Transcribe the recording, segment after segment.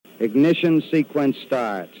Ignition sequence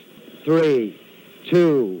start. 3,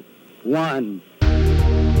 2, 1.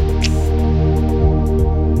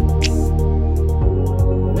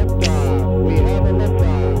 Liftoff. We have a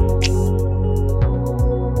liftoff. Liftoff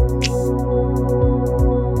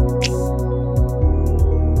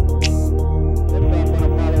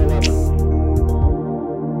on Apollo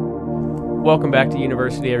 11. Welcome back to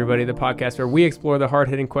University, everybody, the podcast where we explore the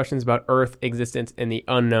hard-hitting questions about Earth, existence, and the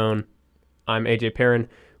unknown. I'm AJ Perrin.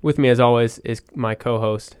 With me, as always, is my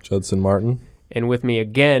co-host, Judson Martin. And with me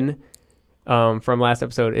again from last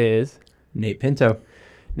episode is... Nate Pinto.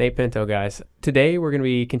 Nate Pinto, guys. Today, we're going to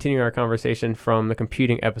be continuing our conversation from the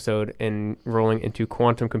computing episode and rolling into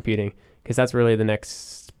quantum computing, because that's really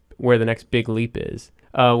where the next big leap is.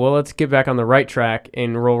 Well, let's get back on the right track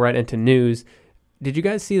and roll right into news. Did you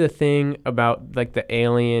guys see the thing about like the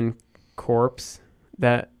alien corpse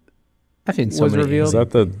that I've seen so was many. revealed? Is that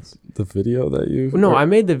the video that you... No, I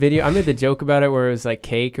made the video. I made the joke about it where it was like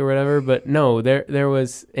cake or whatever. But no, there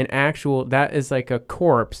was an actual... That is like a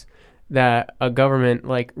corpse that a government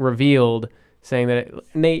like revealed, saying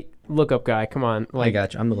that... Nate, look-up guy, come on. I Like,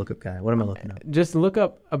 got you. I'm the lookup guy. What am I looking up? just look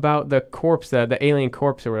up about the corpse, the alien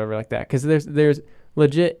corpse or whatever like that. Because there's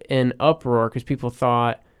legit an uproar because people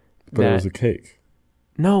thought But that... it was a cake.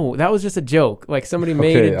 No, that was just a joke. Like somebody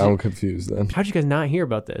made Okay, it. I'm confused then. How'd you guys not hear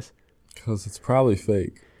about this? Because it's probably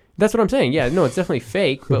fake. That's what I'm saying. Yeah, no, it's definitely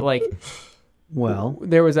fake. But like, Well,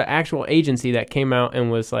 there was an actual agency that came out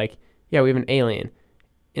and was like, "Yeah, we have an alien,"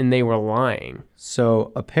 and they were lying.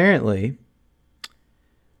 so apparently,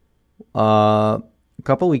 a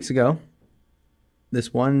couple weeks ago,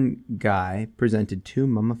 this one guy presented 2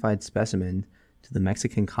 mummified specimens to the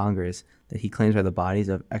Mexican Congress that he claims are the bodies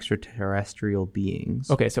of extraterrestrial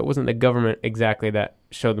beings. Okay, so it wasn't the government exactly that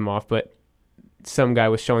showed them off, but some guy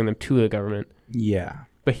was showing them to the government. Yeah.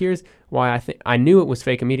 But here's why I knew it was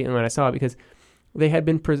fake immediately when I saw it, because they had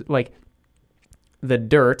been like the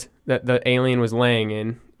dirt that the alien was laying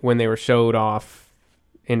in when they were showed off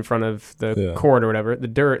in front of the court or whatever. The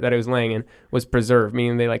dirt that it was laying in was preserved,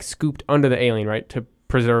 meaning they like scooped under the alien, right, to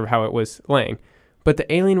preserve how it was laying. But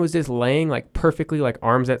the alien was just laying like perfectly, like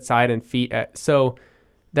arms at side and feet at. So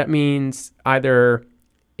that means either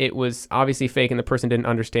it was obviously fake and the person didn't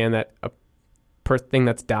understand that a thing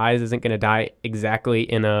that dies isn't going to die exactly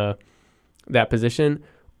in that position,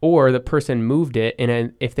 or the person moved it,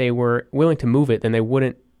 and if they were willing to move it, then they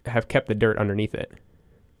wouldn't have kept the dirt underneath it.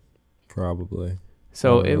 Probably.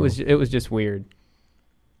 So it was just weird.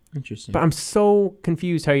 Interesting. But I'm so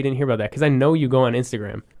confused how you didn't hear about that, because I know you go on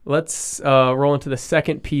Instagram. Let's roll into the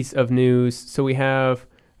second piece of news. So we have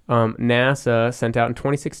NASA sent out in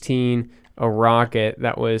 2016 a rocket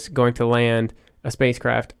that was going to land a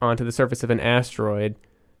spacecraft onto the surface of an asteroid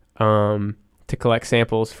to collect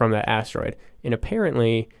samples from that asteroid. And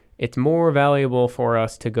apparently, it's more valuable for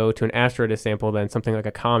us to go to an asteroid to sample than something like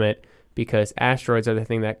a comet, because asteroids are the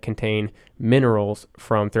thing that contain minerals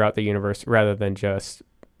from throughout the universe rather than just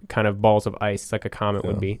kind of balls of ice like a comet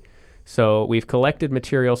would be. So we've collected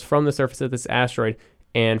materials from the surface of this asteroid,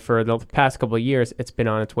 and for the past couple of years, it's been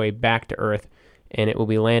on its way back to Earth, and it will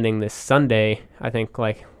be landing this Sunday, I think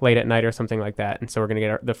like late at night or something like that. And so we're going to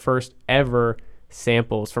get the first ever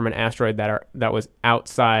samples from an asteroid that was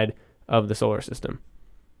outside of the solar system.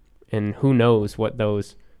 And who knows what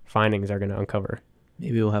those findings are going to uncover.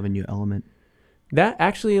 Maybe we'll have a new element. That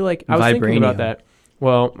actually, like, I was thinking about that.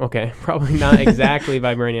 Well, okay, probably not exactly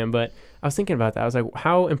vibranium, but I was thinking about that. I was like,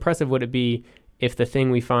 how impressive would it be if the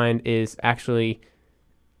thing we find is actually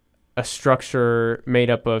a structure made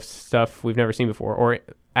up of stuff we've never seen before, or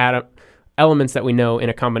elements that we know in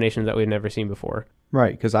a combination that we've never seen before?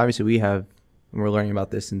 Right, because obviously we're learning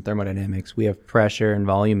about this in thermodynamics, we have pressure and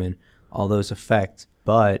volume and all those affect,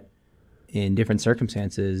 but in different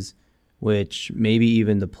circumstances, which maybe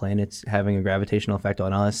even the planets having a gravitational effect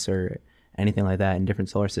on us or anything like that in different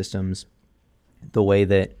solar systems, the way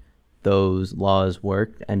that those laws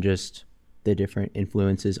work and just the different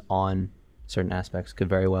influences on certain aspects could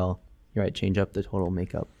very well, you're right, change up the total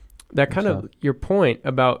makeup. That kind of, your point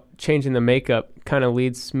about changing the makeup kind of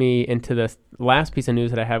leads me into the last piece of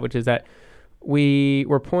news that I have, which is that we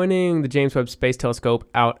were pointing the James Webb Space Telescope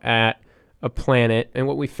out at a planet, and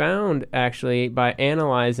what we found actually by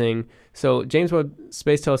analyzing, so James Webb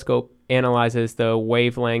Space Telescope analyzes the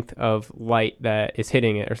wavelength of light that is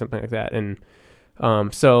hitting it or something like that. And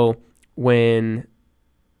so when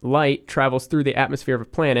light travels through the atmosphere of a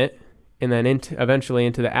planet and then eventually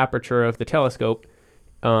into the aperture of the telescope,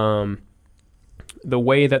 the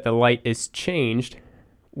way that the light is changed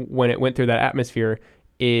when it went through that atmosphere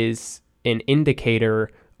is an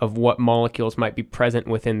indicator of what molecules might be present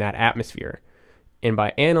within that atmosphere. And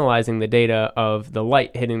by analyzing the data of the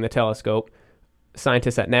light hitting the telescope,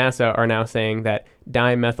 scientists at NASA are now saying that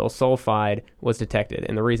dimethyl sulfide was detected.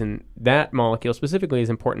 And the reason that molecule specifically is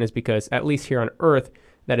important is because, at least here on Earth,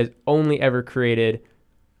 that is only ever created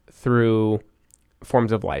through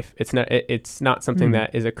forms of life. It's not something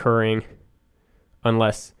that is occurring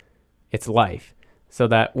unless it's life. So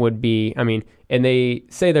that would be, I mean, and they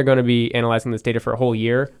say they're going to be analyzing this data for a whole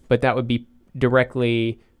year, but that would be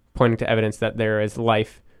directly pointing to evidence that there is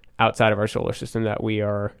life outside of our solar system that we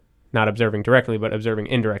are not observing directly, but observing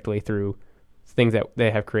indirectly through things that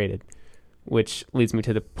they have created, which leads me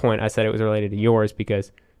to the point I said it was related to yours,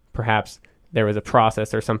 because perhaps there was a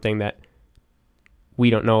process or something that we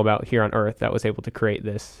don't know about here on Earth that was able to create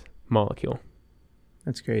this molecule.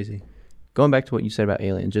 That's crazy. Going back to what you said about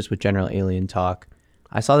aliens, just with general alien talk,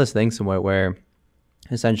 I saw this thing somewhere where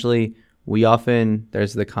essentially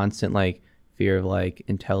there's the constant like fear of like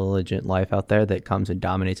intelligent life out there that comes and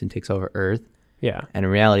dominates and takes over Earth. Yeah. And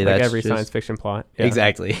in reality, like that's every just, science fiction plot. Yeah.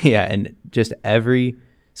 Exactly. Yeah. And just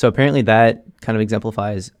so apparently that kind of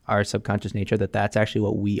exemplifies our subconscious nature, that's actually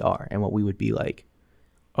what we are and what we would be like.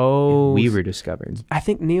 Oh, we were discovered. I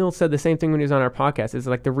think Neil said the same thing when he was on our podcast. It's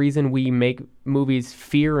like the reason we make movies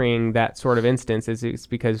fearing that sort of instance is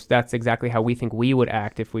because that's exactly how we think we would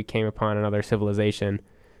act if we came upon another civilization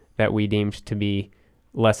that we deemed to be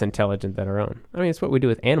less intelligent than our own. I mean, it's what we do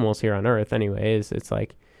with animals here on Earth anyway. It's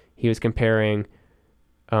like he was comparing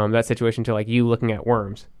that situation to like you looking at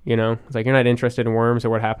worms, you know? It's like you're not interested in worms or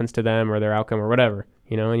what happens to them or their outcome or whatever,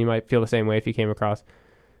 you know? And you might feel the same way if you came across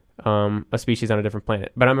a species on a different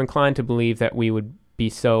planet. But I'm inclined to believe that we would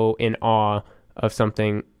be so in awe of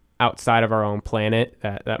something outside of our own planet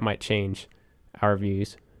that might change our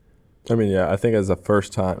views. I mean, yeah, I think as a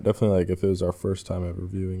first time, definitely like if it was our first time ever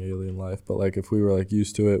viewing alien life, but like if we were like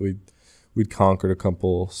used to it, we'd conquered a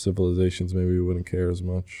couple civilizations, maybe we wouldn't care as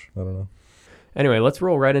much. I don't know. Anyway, let's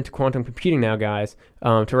roll right into quantum computing now, guys,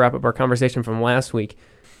 to wrap up our conversation from last week.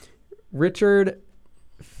 Richard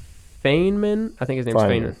Feynman, I think his name's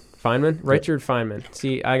Feynman? Richard Feynman.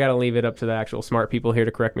 See, I got to leave it up to the actual smart people here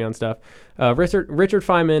to correct me on stuff. Richard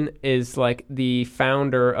Feynman is like the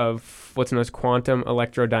founder of what's known as quantum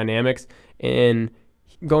electrodynamics. And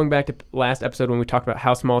going back to last episode when we talked about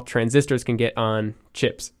how small transistors can get on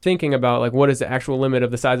chips, thinking about like what is the actual limit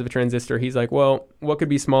of the size of a transistor, he's like, well, what could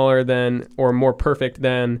be smaller than or more perfect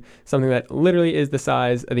than something that literally is the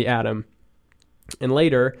size of the atom? And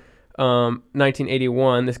later,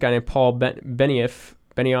 1981, this guy named Paul Benioff.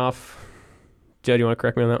 Joe, do you want to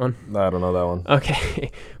correct me on that one? I don't know that one.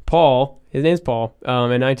 Okay. Paul, his name's Paul, in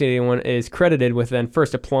 1981 is credited with then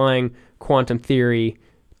first applying quantum theory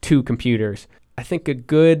to computers. I think a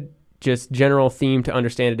good just general theme to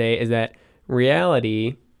understand today is that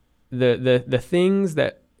reality, the things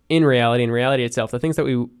that in reality itself, the things that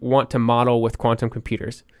we want to model with quantum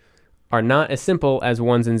computers are not as simple as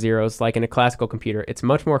ones and zeros like in a classical computer. It's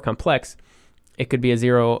much more complex. It could be a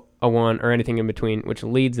 0, a 1, or anything in between, which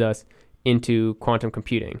leads us into quantum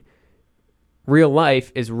computing. Real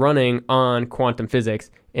life is running on quantum physics,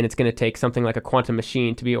 and it's going to take something like a quantum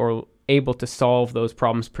machine to be able to solve those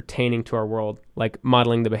problems pertaining to our world, like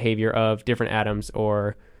modeling the behavior of different atoms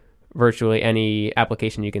or virtually any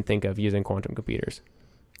application you can think of using quantum computers.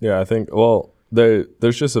 Yeah, I think, well,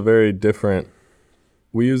 there's just a very different,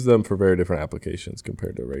 we use them for very different applications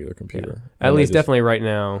compared to a regular computer. Yeah. At least definitely right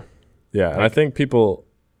now. Yeah, and I think people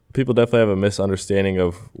definitely have a misunderstanding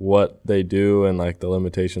of what they do and like the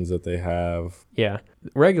limitations that they have. Yeah,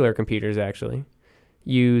 regular computers actually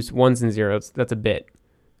use ones and zeros. That's a bit.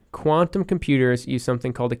 Quantum computers use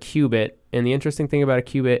something called a qubit, and the interesting thing about a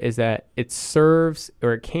qubit is that it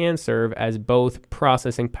can serve as both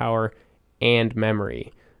processing power and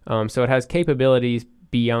memory. So it has capabilities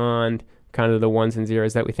beyond kind of the ones and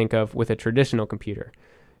zeros that we think of with a traditional computer.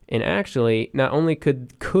 And actually, not only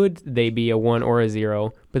could they be a 1 or a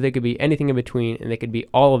 0, but they could be anything in between, and they could be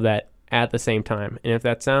all of that at the same time. And if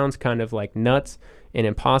that sounds kind of like nuts and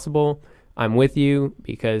impossible, I'm with you,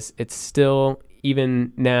 because it's still,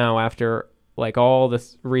 even now after like all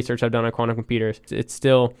this research I've done on quantum computers, it's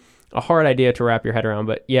still a hard idea to wrap your head around.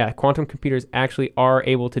 But yeah, quantum computers actually are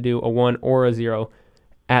able to do a 1 or a 0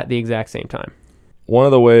 at the exact same time. One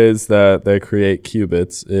of the ways that they create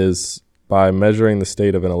qubits is by measuring the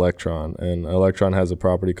state of an electron. And an electron has a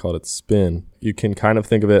property called its spin. You can kind of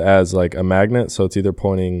think of it as like a magnet, so it's either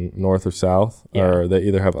pointing north or south, or they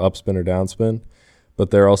either have upspin or downspin.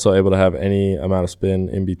 But they're also able to have any amount of spin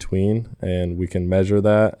in between, and we can measure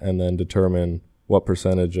that and then determine what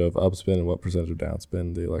percentage of upspin and what percentage of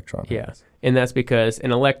downspin the electron has. Yeah, and that's because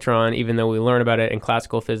an electron, even though we learn about it in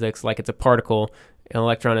classical physics like it's a particle, an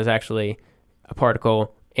electron is actually a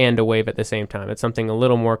particle, and a wave at the same time. It's something a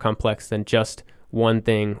little more complex than just one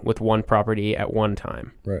thing with one property at one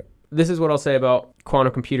time. Right. This is what I'll say about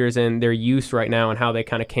quantum computers and their use right now and how they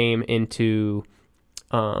kind of came into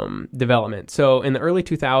development. So in the early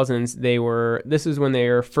 2000s, this is when they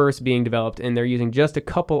were first being developed, and they're using just a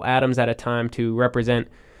couple atoms at a time to represent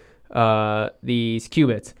these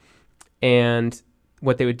qubits. And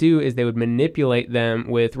what they would do is they would manipulate them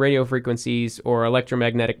with radio frequencies or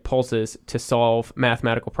electromagnetic pulses to solve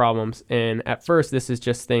mathematical problems. And at first, this is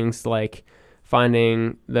just things like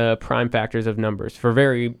finding the prime factors of numbers for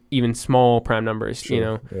very even small prime numbers, Sure. you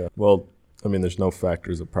know. Yeah. Well, I mean, there's no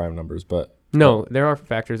factors of prime numbers, but No, there are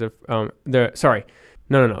factors of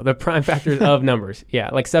the prime factors of numbers. Yeah,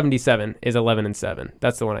 like 77 is 11 and 7.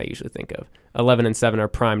 That's the one I usually think of. 11 and 7 are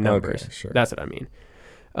prime numbers. Okay, sure. That's what I mean.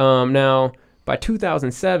 Now, by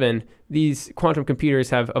 2007, these quantum computers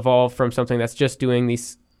have evolved from something that's just doing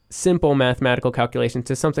these simple mathematical calculations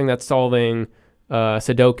to something that's solving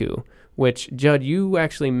Sudoku, which, Judd, you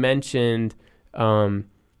actually mentioned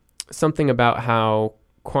something about how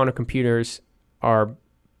quantum computers or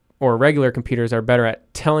regular computers are better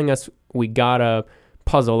at telling us we got a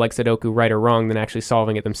puzzle like Sudoku right or wrong than actually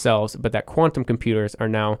solving it themselves, but that quantum computers are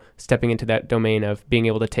now stepping into that domain of being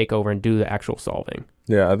able to take over and do the actual solving.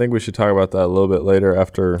 yeah, I think we should talk about that a little bit later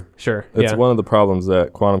after. Sure. It's yeah. one of the problems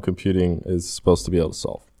that quantum computing is supposed to be able to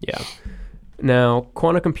solve. Yeah. Now,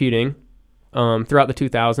 quantum computing throughout the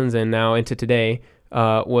 2000s and now into today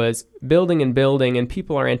was building, and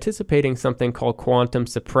people are anticipating something called quantum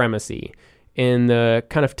supremacy. And the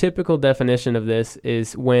kind of typical definition of this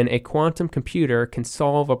is when a quantum computer can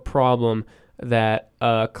solve a problem that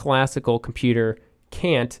a classical computer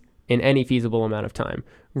can't in any feasible amount of time.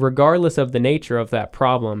 Regardless of the nature of that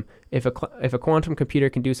problem, if a quantum computer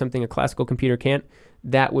can do something a classical computer can't,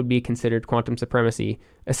 that would be considered quantum supremacy,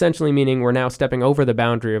 essentially meaning we're now stepping over the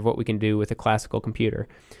boundary of what we can do with a classical computer.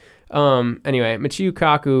 Anyway, Michio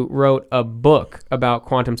Kaku wrote a book about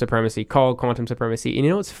quantum supremacy called Quantum Supremacy. And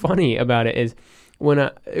you know what's funny about it is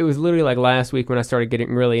it was literally like last week when I started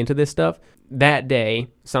getting really into this stuff. That day,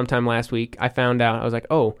 sometime last week, I found out, I was like,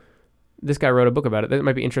 oh, this guy wrote a book about it. That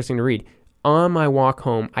might be interesting to read. On my walk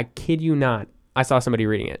home, I kid you not, I saw somebody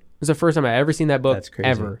reading it. It was the first time I ever seen that book. That's crazy.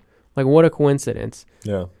 Ever. Like, what a coincidence.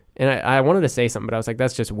 Yeah. And I wanted to say something, but I was like,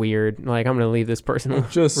 that's just weird. Like, I'm going to leave this person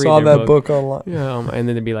Just read saw their that book online. Yeah, and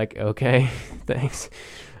then they'd be like, okay, thanks,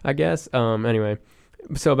 I guess. Anyway,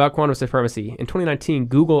 so about quantum supremacy. In 2019,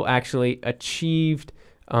 Google actually achieved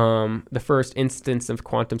the first instance of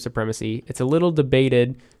quantum supremacy. It's a little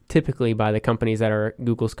debated typically by the companies that are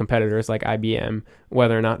Google's competitors like IBM,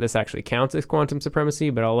 whether or not this actually counts as quantum supremacy,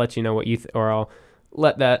 but I'll let you know what or I'll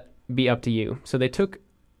let that be up to you. So they took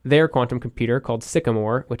their quantum computer called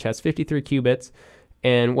Sycamore, which has 53 qubits,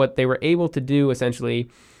 and what they were able to do essentially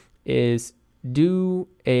is do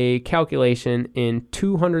a calculation in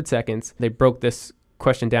 200 seconds. They broke this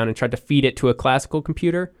question down and tried to feed it to a classical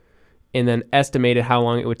computer and then estimated how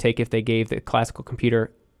long it would take if they gave the classical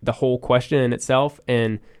computer the whole question in itself,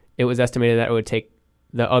 and it was estimated that it would take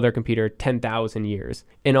the other computer 10,000 years.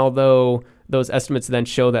 And although those estimates then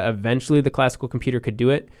show that eventually the classical computer could do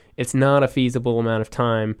it, it's not a feasible amount of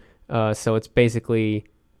time, so it's basically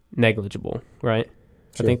negligible, right?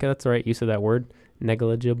 Sure. I think that's the right use of that word,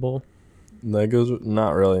 negligible.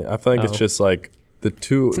 Not really. I feel like it's just like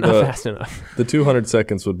It's not fast enough. the 200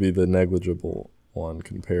 seconds would be the negligible one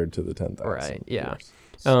compared to the 10,000. Right, yeah. years.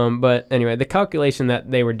 But anyway, the calculation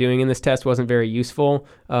that they were doing in this test wasn't very useful,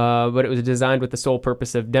 but it was designed with the sole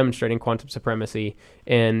purpose of demonstrating quantum supremacy.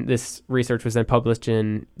 And this research was then published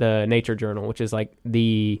in the Nature Journal, which is like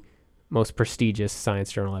the most prestigious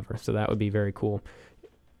science journal ever. So that would be very cool.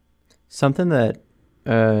 Something that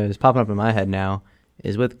is popping up in my head now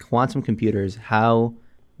is with quantum computers, how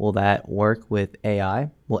will that work with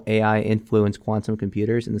AI? Will AI influence quantum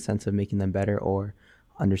computers in the sense of making them better or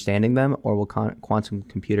understanding them, or will quantum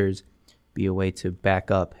computers be a way to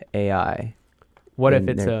back up AI? What if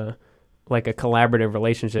it's a collaborative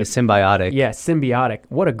relationship? It's symbiotic. Yeah, symbiotic.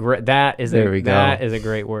 What a great that is a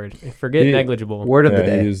great word. Forget negligible. Word of the You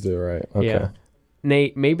day. used it right. Okay. Yeah.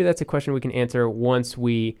 Nate, maybe that's a question we can answer once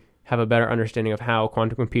we have a better understanding of how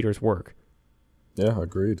quantum computers work. Yeah,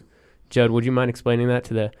 agreed. Judd, would you mind explaining that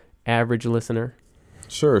to the average listener?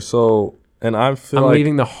 Sure. So, and I feel I'm like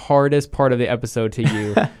leaving the hardest part of the episode to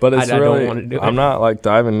you. but it's I really, don't want to do it. I'm not like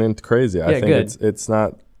diving into crazy. I think good. it's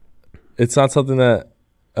not something that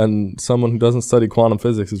someone who doesn't study quantum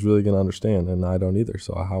physics is really going to understand, and I don't either.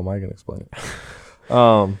 So how am I going to explain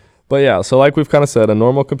it? But yeah, so like we've kind of said, a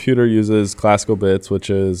normal computer uses classical bits, which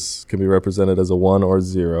can be represented as a 1 or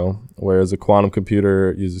 0, whereas a quantum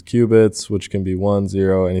computer uses qubits, which can be 1,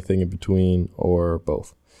 0, anything in between, or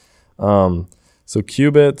both. So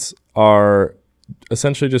qubits are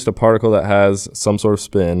essentially just a particle that has some sort of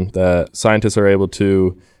spin that scientists are able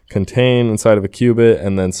to contain inside of a qubit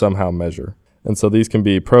and then somehow measure. And so these can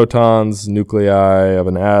be protons, nuclei of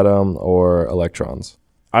an atom, or electrons.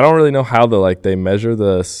 I don't really know how they measure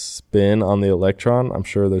the spin on the electron. I'm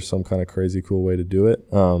sure there's some kind of crazy cool way to do it,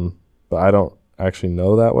 but I don't actually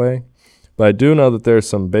know that way. But I do know that there's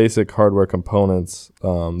some basic hardware components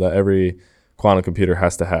that every quantum computer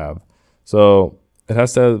has to have. So it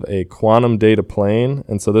has to have a quantum data plane,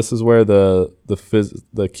 and so this is where the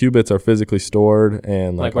qubits are physically stored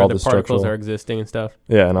and Like all where the the particles structural, are existing and stuff.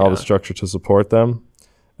 yeah, and all the Yeah. structure to support them.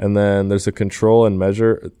 And then there's a control and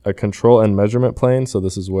measurement plane. So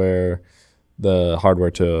this is where the hardware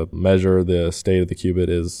to measure the state of the qubit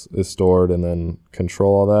is stored and then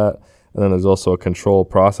control all that. And then there's also a control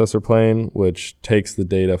processor plane, which takes the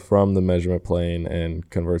data from the measurement plane and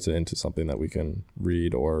converts it into something that we can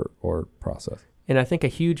read or process. And I think a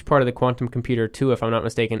huge part of the quantum computer too, if I'm not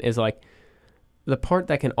mistaken, is like the part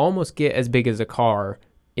that can almost get as big as a car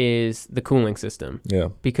is the cooling system. Yeah.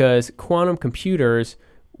 Because quantum computers,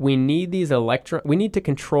 we need we need to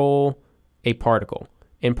control a particle.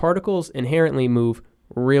 And particles inherently move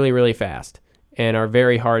really, really fast and are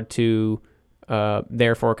very hard to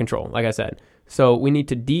therefore control, like I said. So we need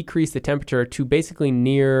to decrease the temperature to basically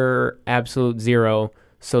near absolute zero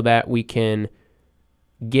so that we can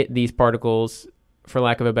get these particles, for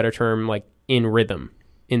lack of a better term, like in rhythm,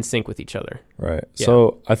 in sync with each other. Right. Yeah.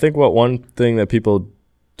 So I think one thing that people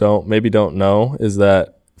don't know is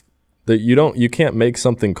that you can't make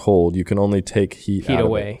something cold. You can only take heat out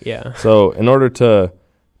away. of it. Yeah. So in order to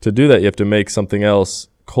do that, you have to make something else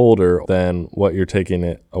colder than what you're taking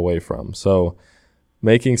it away from. So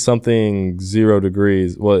making something 0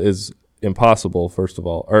 degrees is impossible, first of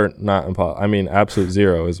all, or not impossible. I mean, absolute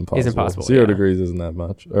zero is impossible. Is impossible, 0 yeah. degrees isn't that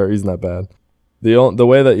much, or isn't that bad. The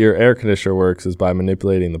way that your air conditioner works is by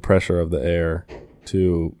manipulating the pressure of the air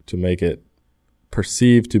to make it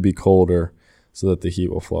perceived to be colder, so that the heat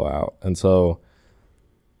will flow out. And so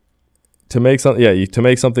to make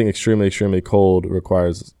something extremely, extremely cold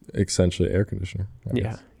requires essentially air conditioner. I Yeah.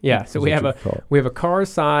 guess. Yeah. So Is we what have you call it. a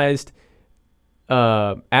car-sized,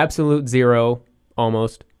 absolute zero,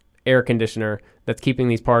 almost, air conditioner that's keeping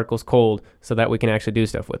these particles cold so that we can actually do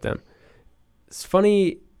stuff with them. It's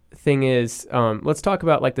funny thing is, let's talk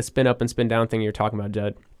about like the spin up and spin down thing you're talking about,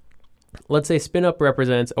 Judd. Let's say spin up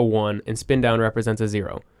represents a 1 and spin down represents a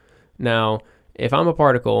 0. Now, if I'm a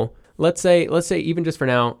particle, let's say even just for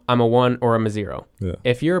now, I'm a 1 or I'm a 0. Yeah.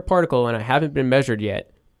 If you're a particle and I haven't been measured yet,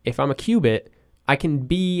 if I'm a qubit, I can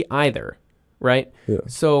be either, right? Yeah.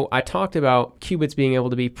 So I talked about qubits being able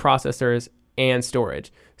to be processors and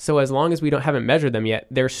storage. So as long as we haven't measured them yet,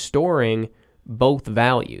 they're storing both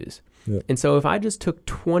values. Yeah. And so if I just took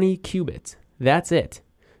 20 qubits, that's it.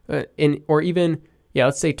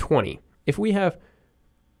 Let's say 20. If we have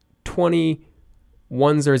 20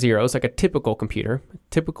 ones or zeros, like a typical computer,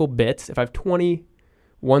 typical bits, if I have 20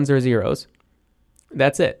 ones or zeros,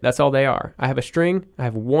 that's it. That's all they are. I have a string. I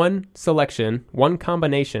have one selection, one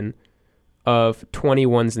combination of 20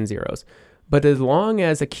 ones and zeros. But as long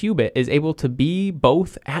as a qubit is able to be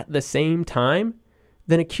both at the same time,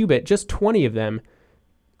 then a qubit, just 20 of them,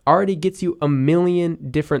 already gets you a million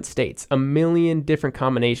different states, a million different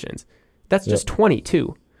combinations. That's just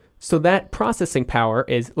 22. So that processing power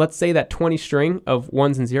is, let's say that 20 string of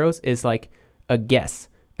ones and zeros is like a guess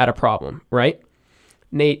at a problem, right?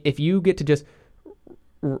 Nate, if you get to just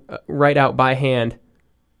write out by hand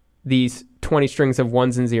these 20 strings of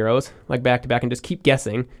ones and zeros, like back to back, and just keep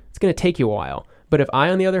guessing, it's going to take you a while. But if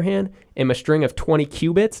I, on the other hand, am a string of 20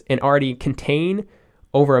 qubits and already contain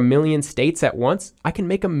over a million states at once, I can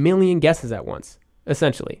make a million guesses at once.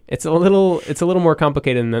 Essentially, it's a little more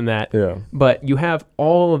complicated than that. Yeah. But you have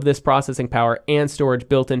all of this processing power and storage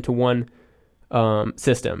built into one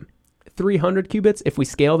system. 300 qubits, if we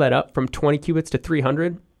scale that up from 20 qubits to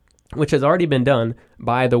 300, which has already been done,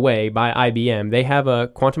 by the way, by IBM. They have a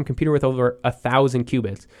quantum computer with over 1,000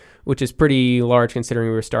 qubits, which is pretty large considering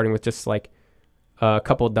we were starting with just like a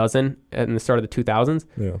couple dozen at the start of the 2000s.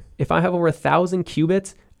 Yeah. If I have over 1,000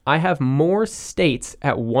 qubits, I have more states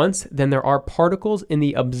at once than there are particles in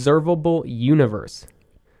the observable universe.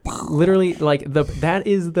 Literally, like that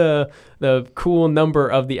is the cool number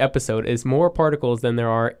of the episode, is more particles than there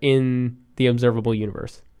are in the observable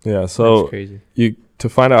universe. Yeah. So That's crazy. to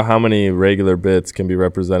find out how many regular bits can be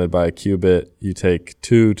represented by a qubit, you take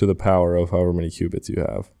 2 to the power of however many qubits you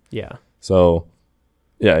have. Yeah. So,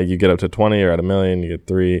 yeah, you get up to 20, you're at a million, you get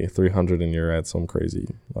 300, and you're at some crazy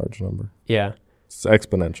large number. Yeah. It's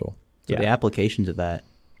exponential. So the applications of that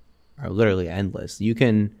are literally endless. You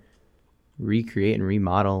can recreate and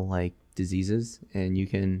remodel like diseases, and you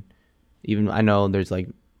can even, I know there's like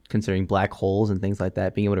considering black holes and things like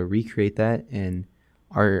that, being able to recreate that, and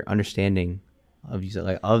our understanding of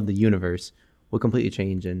the universe will completely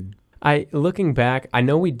change. And Looking back, I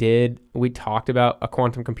know we talked about a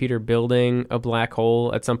quantum computer building a black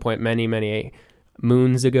hole at some point many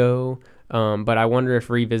moons ago. But I wonder if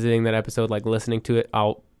revisiting that episode, like listening to it,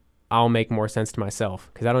 I'll make more sense to myself,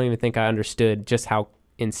 because I don't even think I understood just how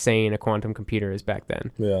insane a quantum computer is back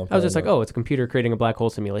then. Yeah. I was just like, oh, it's a computer creating a black hole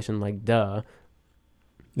simulation, like duh.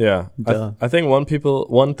 Yeah. Duh. I think one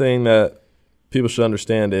thing that people should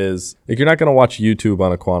understand is, like, you're not going to watch YouTube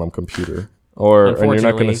on a quantum computer, and you're not going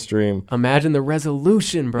Unfortunately, to stream. Imagine the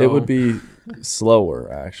resolution, bro. It would be slower,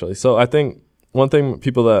 actually. So I think one thing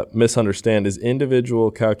people that misunderstand is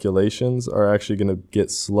individual calculations are actually going to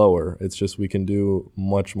get slower. It's just we can do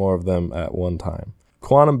much more of them at one time.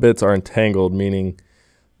 Quantum bits are entangled, meaning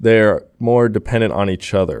they're more dependent on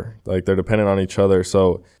each other. Like, they're dependent on each other.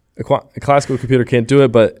 So a classical computer can't do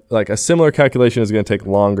it, but like a similar calculation is going to take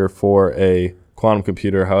longer for a quantum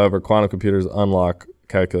computer. However, quantum computers unlock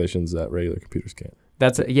calculations that regular computers can't.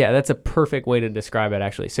 That's a perfect way to describe it,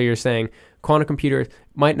 actually. So you're saying quantum computers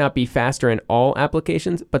might not be faster in all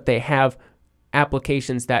applications, but they have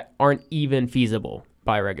applications that aren't even feasible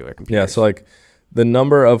by regular computers. Yeah, so like the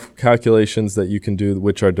number of calculations that you can do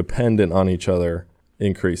which are dependent on each other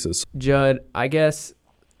increases. Judd, I guess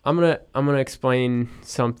I'm gonna explain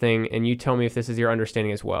something, and you tell me if this is your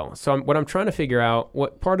understanding as well. So what I'm trying to figure out,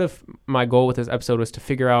 what part of my goal with this episode was to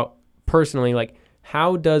figure out personally, like,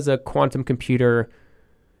 how do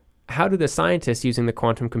the scientists using the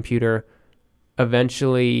quantum computer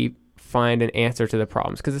eventually find an answer to the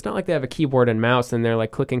problems? Because it's not like they have a keyboard and mouse and they're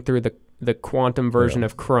like clicking through the quantum version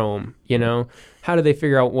of Chrome, you know? How do they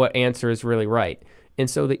figure out what answer is really right? And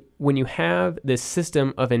so when you have this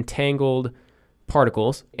system of entangled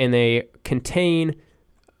particles and they contain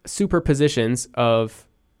superpositions of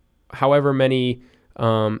however many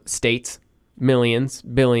states, millions,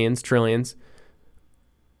 billions, trillions,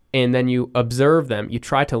 and then you observe them, you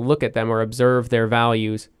try to look at them or observe their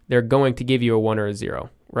values, they're going to give you a 1 or a 0,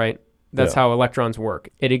 right? That's how electrons work.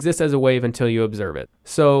 It exists as a wave until you observe it.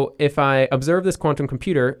 So if I observe this quantum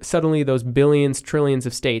computer, suddenly those billions, trillions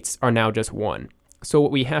of states are now just 1. So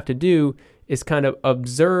what we have to do is kind of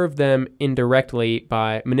observe them indirectly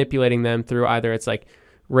by manipulating them through either it's like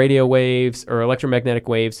radio waves or electromagnetic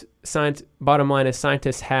waves. Bottom line is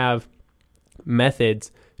scientists have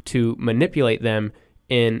methods to manipulate them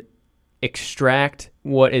and extract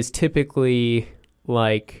what is typically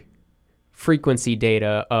like frequency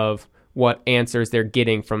data of what answers they're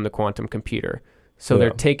getting from the quantum computer. So they're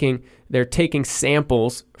taking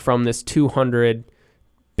samples from this 200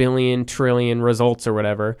 billion trillion results or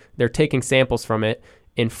whatever. They're taking samples from it,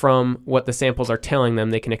 and from what the samples are telling them,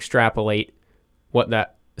 they can extrapolate what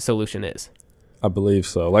that solution is. I believe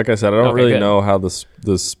so. Like I said, I don't really know how the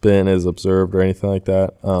spin is observed or anything like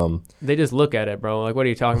that. They just look at it, bro. Like, what are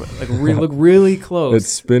you talking about? Like, look really close.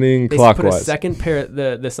 It's spinning they clockwise. Put a second pair.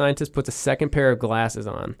 The scientist puts a second pair of glasses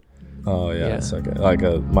on. Oh yeah, a second, like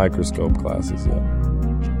a microscope glasses. Yeah.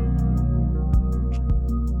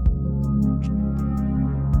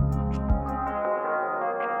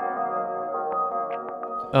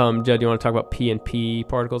 Judd, do you want to talk about PNP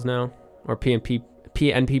particles now, or PNP?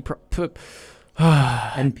 NP,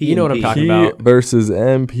 you know what I'm talking P about. versus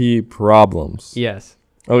NP problems. Yes.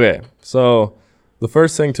 Okay, so the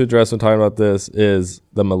first thing to address when talking about this is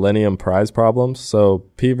the Millennium Prize problems. So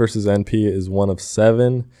P versus NP is one of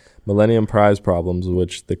 7 Millennium Prize problems,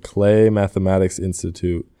 which the Clay Mathematics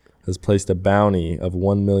Institute has placed a bounty of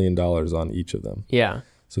 $1 million on each of them. Yeah.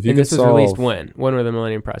 So if you and could this was solve released when? When were the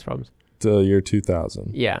Millennium Prize problems? the year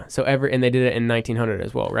 2000. Yeah. So and they did it in 1900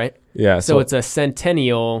 as well, right? Yeah. So it's a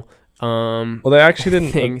centennial well, they actually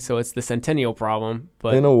didn't thing. So it's the centennial problem,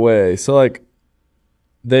 but in a way. So like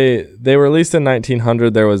they released in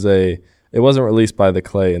 1900. It wasn't released by the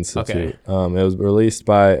Clay Institute. Okay. It was released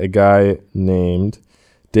by a guy named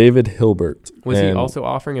David Hilbert. Was he also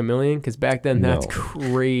offering $1 million? Because back then, that's No.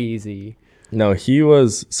 crazy. No,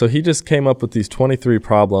 he just came up with these 23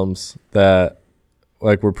 problems that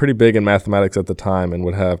like were pretty big in mathematics at the time and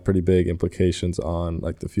would have pretty big implications on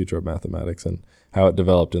like the future of mathematics and how it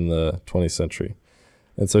developed in the 20th century.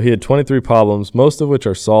 And so he had 23 problems, most of which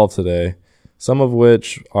are solved today, some of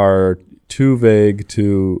which are too vague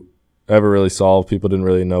to ever really solve. People didn't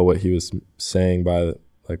really know what he was saying by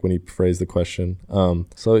like when he phrased the question.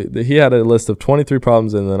 He had a list of 23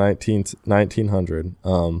 problems in the 1900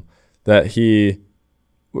 that he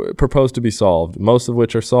proposed to be solved, most of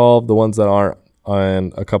which are solved. The ones that aren't,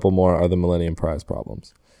 and a couple more, are the Millennium Prize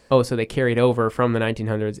problems. Oh, so they carried over from the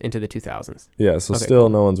 1900s into the 2000s. Yeah, so Okay, still cool.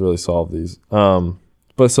 no one's really solved these.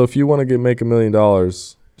 But so if you want to make $1 million,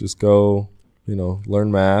 just go,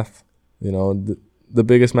 learn math. The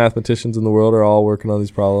biggest mathematicians in the world are all working on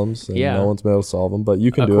these problems, and Yeah. no one's been able to solve them, but you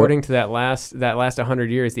can do it. According to that last 100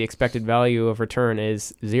 years, the expected value of return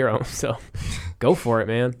is 0. So go for it,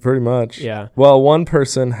 man. Pretty much. Yeah. Well, one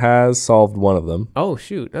person has solved one of them, Oh,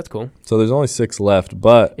 shoot. That's cool. so there's only 6 left,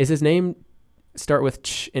 but Is his name start with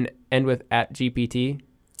ch and end with @GPT?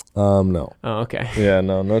 no. Oh, okay. Yeah,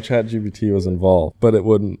 no chat GPT was involved, but it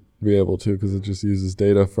wouldn't be able to because it just uses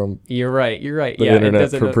data from You're right. the Yeah, it internet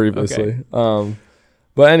doesn't for know- previously. okay.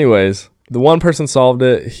 But anyways, the one person solved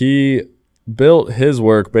it. He built his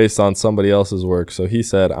work based on somebody else's work. So he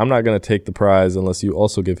said, I'm not going to take the prize unless you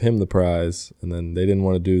also give him the prize. And then they didn't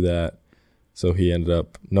want to do that. So he ended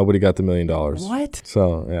up, nobody got the $1 million. What?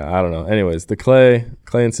 So, yeah, I don't know. Anyways, the Clay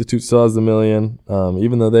Institute still has the $1 million,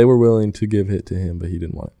 even though they were willing to give it to him, but he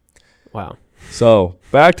didn't want it. Wow. So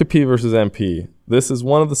back to P versus NP. This is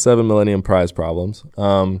one of the 7 Millennium Prize problems.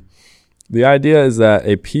 The idea is that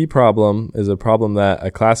a P problem is a problem that a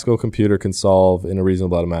classical computer can solve in a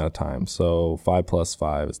reasonable amount of time. So 5 plus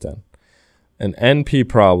 5 is 10. An NP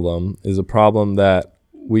problem is a problem that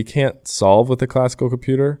we can't solve with a classical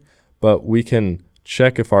computer, but we can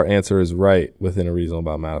check if our answer is right within a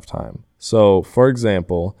reasonable amount of time. So, for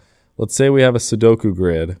example, let's say we have a Sudoku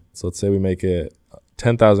grid. So let's say we make it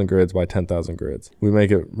 10,000 grids by 10,000 grids. We make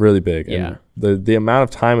it really big. Yeah. And the amount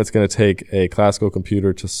of time it's going to take a classical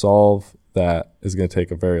computer to solve that is going to take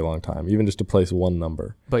a very long time, even just to place one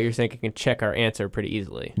number. But you're saying it can check our answer pretty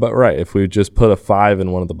easily. But right, if we just put a 5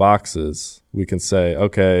 in one of the boxes, we can say,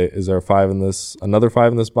 okay, is there a 5 in this, another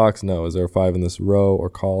 5 in this box? No. Is there a 5 in this row or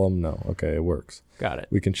column? No. Okay, it works. Got it.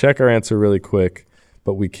 We can check our answer really quick,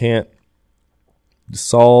 but we can't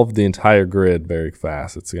solve the entire grid very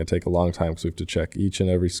fast. It's going to take a long time because we have to check each and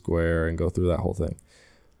every square and go through that whole thing.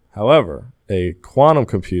 However, a quantum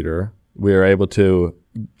computer, we are able to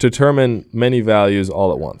determine many values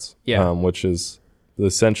all at once, Yeah. Which is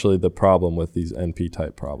essentially the problem with these NP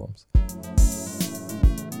type problems.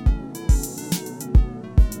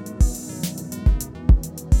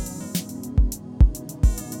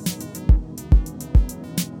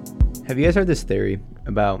 Have you guys heard this theory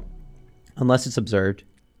about unless it's observed,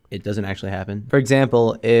 it doesn't actually happen? For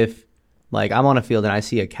example, if like I'm on a field and I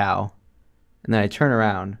see a cow and then I turn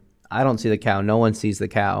around, I don't see the cow, no one sees the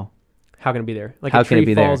cow. How can it be there? Like How a can it tree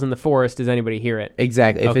be there? falls in the forest, does anybody hear it?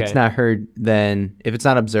 Exactly. If it's Okay. not heard, then if it's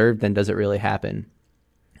not observed, then does it really happen?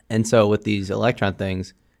 And so with these electron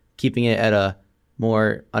things, keeping it at a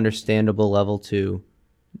more understandable level to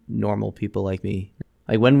normal people like me,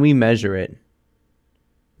 like when we measure it,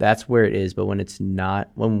 that's where it is. But when it's not,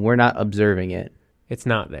 when we're not observing it, It's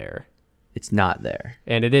not there. it's not there.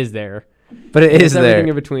 And it is there. But it is There's everything there.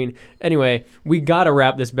 in between. Anyway, we got to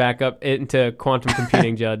wrap this back up into quantum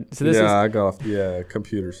computing, Judd. So this is I got off. Yeah,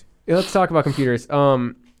 computers. let's talk about computers.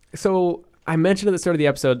 So I mentioned at the start of the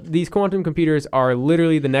episode, these quantum computers are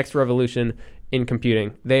literally the next revolution in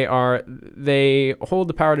computing. They hold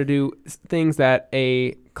the power to do things that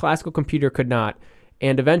a classical computer could not,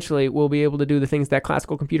 and eventually we'll be able to do the things that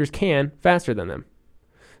classical computers can faster than them.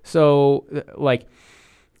 So, like,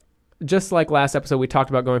 just like last episode, we talked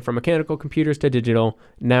about going from mechanical computers to digital.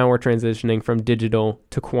 Now we're transitioning from digital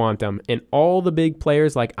to quantum. And all the big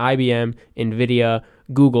players like IBM, NVIDIA,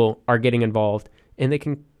 Google are getting involved. And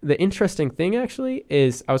the interesting thing actually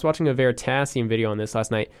is I was watching a Veritasium video on this last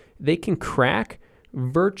night. They can crack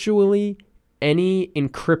virtually any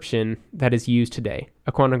encryption that is used today,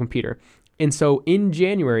 a quantum computer. And so in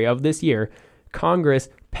January of this year, Congress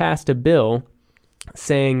passed a bill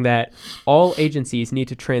saying that all agencies need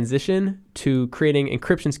to transition to creating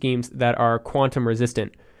encryption schemes that are quantum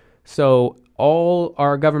resistant. So all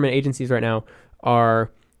our government agencies right now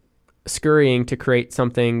are scurrying to create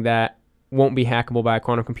something that won't be hackable by a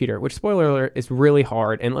quantum computer, which, spoiler alert, is really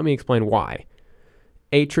hard. And let me explain why.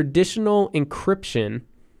 A traditional encryption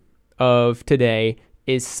of today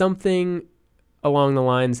is something along the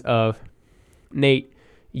lines of, Nate,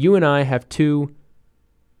 you and I have 2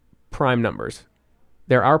 prime numbers.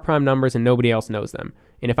 They're our prime numbers and nobody else knows them.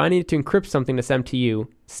 And if I needed to encrypt something to send to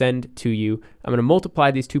you, I'm going to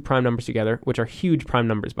multiply these 2 prime numbers together, which are huge prime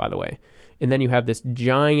numbers, by the way. And then you have this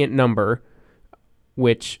giant number,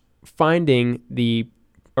 which finding the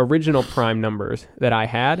original prime numbers that I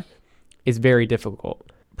had is very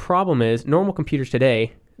difficult. problem is normal computers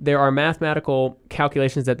today, there are mathematical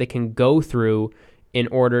calculations that they can go through in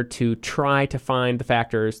order to try to find the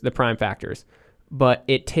factors, the prime factors. But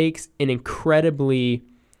it takes an incredibly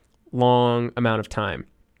long amount of time.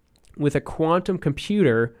 With a quantum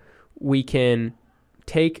computer, we can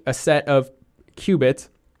take a set of qubits,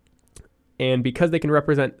 and because they can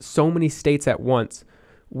represent so many states at once,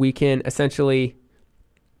 we can essentially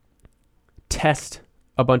test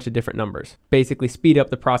a bunch of different numbers, basically speed up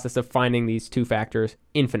the process of finding these two factors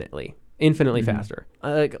infinitely faster.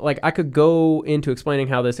 Like I could go into explaining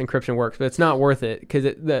how this encryption works, but it's not worth it, because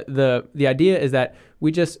the idea is that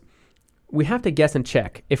we have to guess and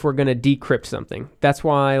check if we're going to decrypt something. That's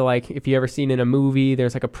why, like, if you ever seen in a movie,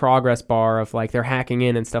 there's like a progress bar of like they're hacking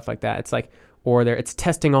in and stuff like that. It's like, or it's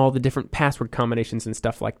testing all the different password combinations and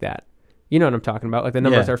stuff like that. You know what I'm talking about? Like the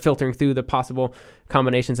numbers are filtering through the possible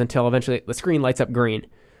combinations until eventually the screen lights up green.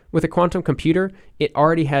 With a quantum computer, it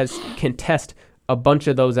already can test a bunch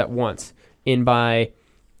of those at once. And by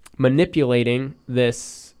manipulating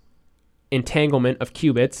this entanglement of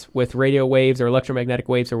qubits with radio waves or electromagnetic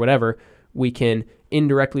waves or whatever, we can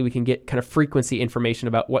get kind of frequency information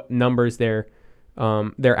about what numbers they're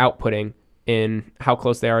outputting and how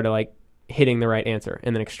close they are to like hitting the right answer,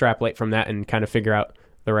 and then extrapolate from that and kind of figure out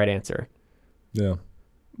the right answer. Yeah.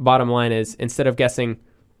 Bottom line is, instead of guessing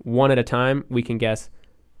one at a time, we can guess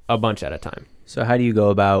a bunch at a time. So how do you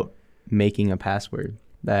go about making a password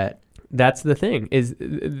That's the thing, is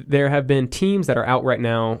there have been teams that are out right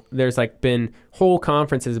now. There's like been whole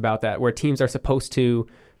conferences about that where teams are supposed to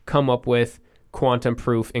come up with quantum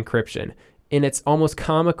proof encryption. And it's almost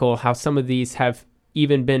comical how some of these have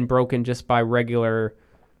even been broken just by regular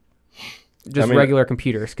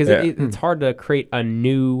computers, because it's hard to create a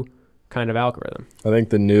new kind of algorithm. I think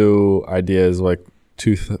the new idea is like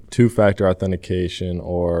two-factor authentication,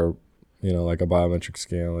 or, you know, like a biometric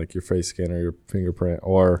scan, like your face scan or your fingerprint,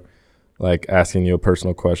 or like asking you a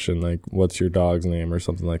personal question, like what's your dog's name or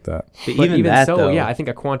something like that. But even that, so, though, I think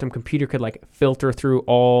a quantum computer could like filter through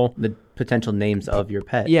all the potential names of your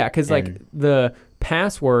pet. Yeah, because like the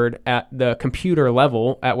password at the computer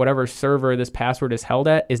level, at whatever server this password is held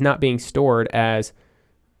at, is not being stored as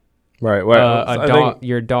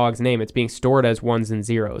your dog's name. It's being stored as ones and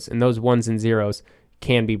zeros, and those ones and zeros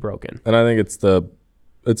can be broken. And I think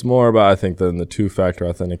it's more about, I think, than the two-factor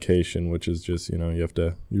authentication, which is just, you know,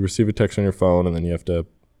 you receive a text on your phone and then you have to,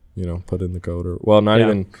 you know, put in the code, or, well, not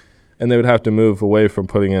even, and they would have to move away from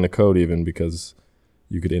putting in a code even, because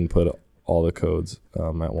you could input all the codes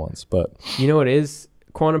at once. But you know what is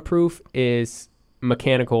quantum proof is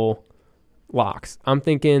mechanical locks. I'm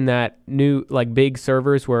thinking that new, like, big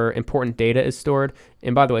servers where important data is stored.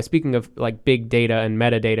 And by the way, speaking of like big data and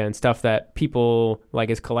metadata and stuff that people like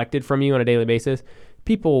is collected from you on a daily basis,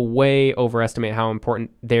 people way overestimate how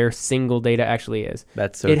important their single data actually is.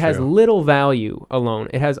 That's so It true. has little value alone.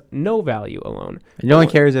 It has no value alone. No one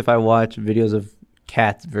cares if I watch videos of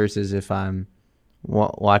cats versus if I'm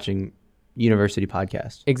watching university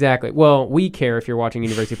podcast. Exactly. Well, we care if you're watching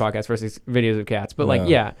university podcasts versus videos of cats, but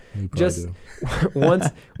just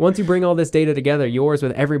once you bring all this data together, yours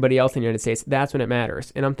with everybody else in the United States, that's when it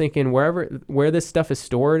matters. And I'm thinking where this stuff is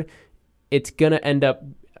stored, it's gonna end up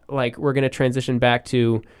like, we're gonna transition back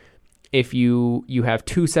to, if you have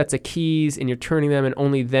two sets of keys and you're turning them, and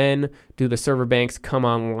only then do the server banks come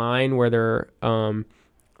online where they're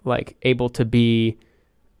like able to be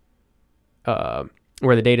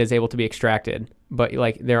where the data is able to be extracted. But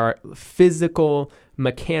like, there are physical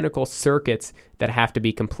mechanical circuits that have to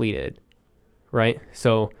be completed, right?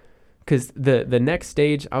 So because the next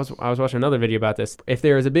stage, I was watching another video about this. If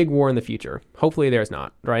there is a big war in the future, hopefully there's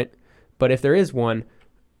not, right? But if there is one,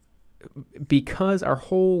 because our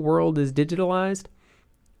whole world is digitalized,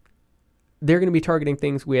 they're going to be targeting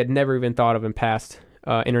things we had never even thought of in past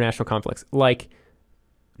international conflicts. Like,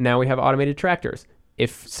 now we have automated tractors.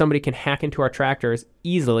 If somebody can hack into our tractors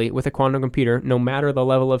easily with a quantum computer, no matter the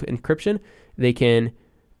level of encryption, they can,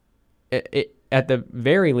 at the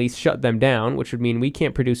very least, shut them down, which would mean we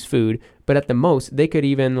can't produce food. But at the most, they could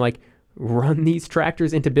even like run these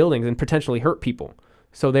tractors into buildings and potentially hurt people.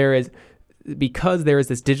 So because there is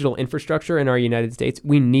this digital infrastructure in our United States,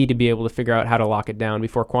 we need to be able to figure out how to lock it down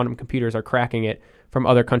before quantum computers are cracking it from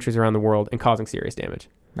other countries around the world and causing serious damage.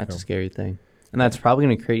 That's a scary thing. And that's probably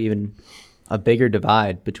going to create even a bigger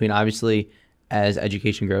divide between, obviously, as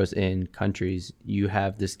education grows in countries, you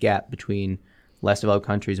have this gap between less developed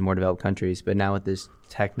countries and more developed countries. But now with this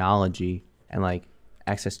technology and like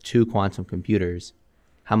access to quantum computers,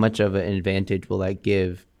 how much of an advantage will that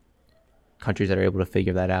give countries that are able to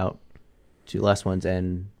figure that out to less ones,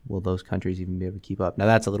 and will those countries even be able to keep up? Now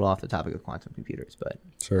that's a little off the topic of quantum computers, but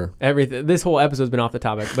Sure. Everything. This whole episode's been off the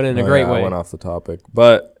topic, but in a Oh, great yeah, way. I went off the topic.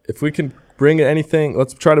 But if we can bring anything,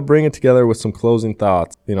 let's try to bring it together with some closing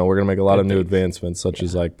thoughts. We're going to make a lot of new advancements, such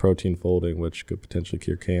as like protein folding, which could potentially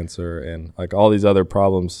cure cancer, and like all these other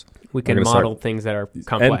problems. We can We're gonna model things that are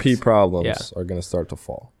complex. NP problems Yeah. are going to start to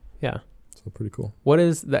fall. Yeah. So pretty cool. What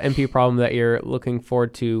is the NP problem that you're looking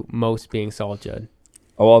forward to most being solved, Judd?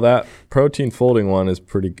 Oh, well, that protein folding one is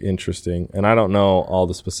pretty interesting, and I don't know all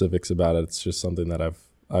the specifics about it. It's just something that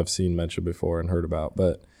I've seen mentioned before and heard about.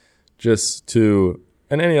 But just to,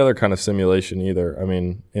 and any other kind of simulation either. I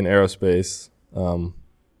mean, in aerospace,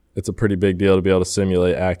 it's a pretty big deal to be able to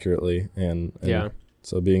simulate accurately, and Yeah.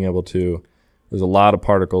 so being able to, there's a lot of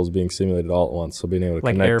particles being simulated all at once. So being able to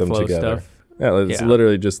Like connect them airflow together. stuff. Yeah, it's Yeah.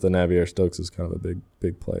 literally just the Navier-Stokes is kind of a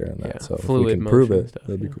big player in that. Yeah, So if we fluid can prove motion it, stuff,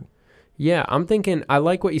 that'd be yeah. cool. Yeah, I'm thinking, I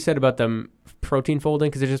like what you said about the protein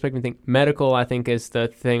folding because it just makes me think medical, I think, is the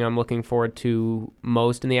thing I'm looking forward to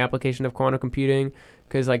most in the application of quantum computing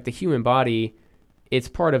because, like, the human body, it's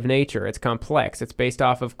part of nature. It's complex. It's based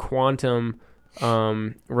off of quantum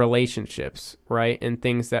relationships, right? And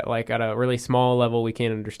things that, like, at a really small level we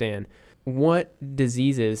can't understand. What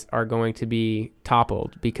diseases are going to be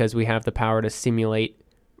toppled because we have the power to simulate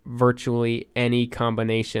virtually any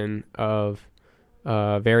combination of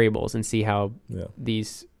variables and see how Yeah.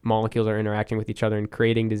 these molecules are interacting with each other and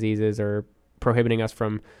creating diseases or prohibiting us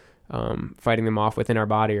from fighting them off within our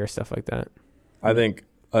body or stuff like that. I think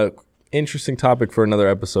a interesting topic for another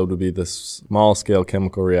episode would be the small scale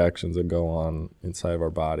chemical reactions that go on inside of our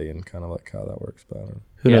body and kind of like how that works better.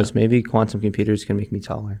 who Yeah. knows? Maybe quantum computers can make me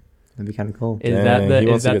taller. That'd be kind of cool. Is Dang, that he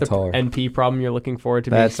the wants to get the taller. NP problem you're looking forward to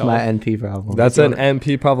being That's solved? my NP problem. That's you an wanna-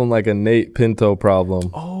 NP problem, like a Nate Pinto problem.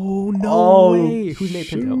 Oh, no way. Who's Nate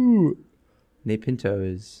Pinto? shoot. Nate Pinto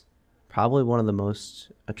is probably one of the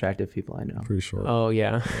most attractive people I know. Pretty short. Oh,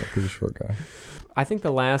 yeah. Yeah, pretty short guy. I think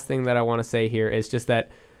the last thing that I want to say here is just that,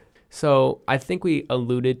 so I think we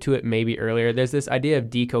alluded to it maybe earlier. There's this idea of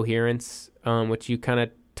decoherence, which you kind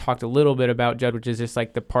of talked a little bit about, Judd, which is just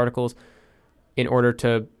like the particles, in order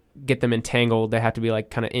to get them entangled, they have to be like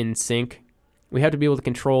kind of in sync. We have to be able to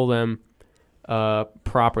control them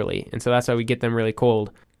properly. And so that's why we get them really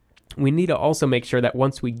cold. We need to also make sure that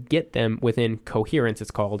once we get them within coherence,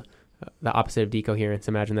 it's called the opposite of decoherence.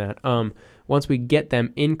 Imagine that. Once we get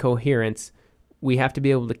them in coherence, we have to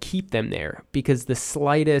be able to keep them there because the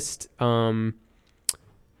slightest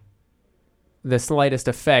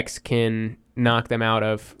effects can knock them out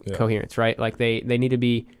of coherence, right? Like they need to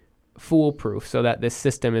be foolproof so that this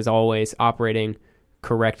system is always operating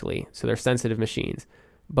correctly. So they're sensitive machines.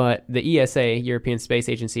 But the ESA, European Space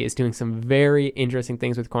Agency, is doing some very interesting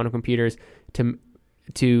things with quantum computers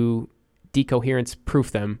to decoherence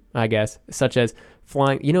proof them, I guess, such as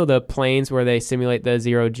flying, the planes where they simulate the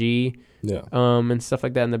 0G Yeah. and stuff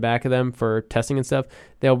like that in the back of them for testing and stuff.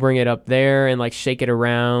 They'll bring it up there and like shake it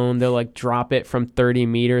around. They'll like drop it from 30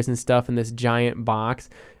 meters and stuff in this giant box.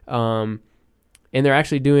 And they're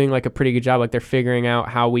actually doing like a pretty good job. Like they're figuring out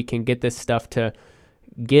how we can get this stuff to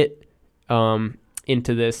get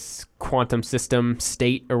into this quantum system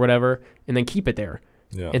state or whatever, and then keep it there.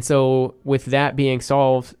 Yeah. And so with that being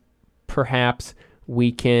solved, perhaps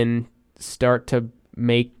we can start to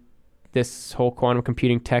make this whole quantum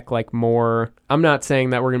computing tech like more, I'm not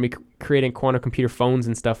saying that we're going to be creating quantum computer phones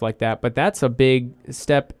and stuff like that, but that's a big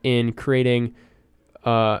step in creating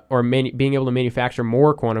being able to manufacture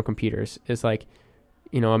more quantum computers. Is like,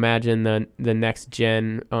 imagine the next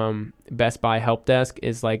gen Best Buy help desk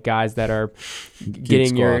is like guys that are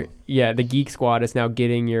getting the Geek Squad is now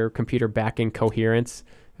getting your computer back in coherence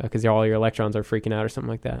because all your electrons are freaking out or something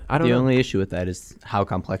like that. I don't know. The only issue with that is how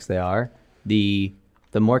complex they are. The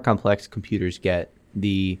more complex computers get,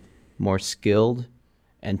 the more skilled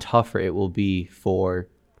and tougher it will be for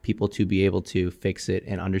people to be able to fix it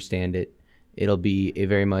and understand it. It'll be a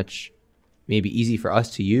very much maybe easy for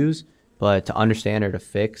us to use, but to understand or to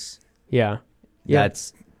fix,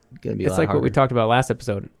 that's gonna be. It's like what we talked about last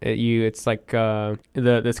episode. It's like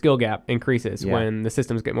the skill gap increases when the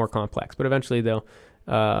systems get more complex, but eventually they'll,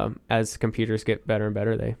 as computers get better and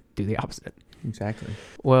better, they do the opposite. Exactly.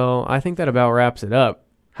 Well, I think that about wraps it up.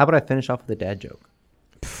 How about I finish off with a dad joke?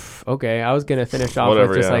 Okay, I was gonna finish off Whatever,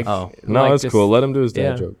 with just yeah. like, Oh. No, like that's just- cool. Let him do his dad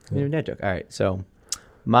yeah. joke. Your dad joke. All right. So,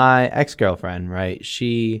 my ex-girlfriend, right?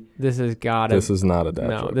 She. This has got This is not a dad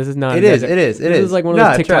no, joke. this is not. It a is. dad It joke. is. It This is. is like one No,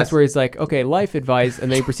 of those TikToks trust. where he's like, okay, life advice,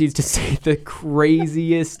 and then he proceeds to say the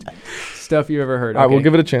craziest stuff you've ever heard. All right, Okay. we'll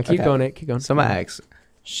give it a chance. Keep Okay. going, Nate. Keep going. So my ex,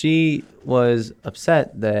 she was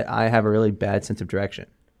upset that I have a really bad sense of direction.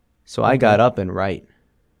 So I got up and write.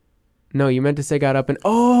 No, you meant to say got up and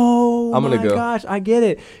oh I'm gonna my go. gosh, I get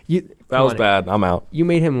it. That Come was on. bad. I'm out. You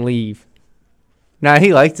made him leave. Nah,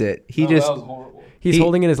 he liked it. He just horrible. He's He-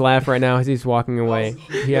 holding in his laugh right now as he's walking away.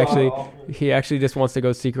 He actually just wants to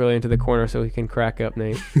go secretly into the corner so he can crack up,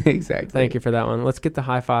 Nate. exactly. Thank you for that one. Let's get the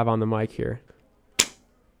high five on the mic here.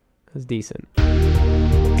 That's decent.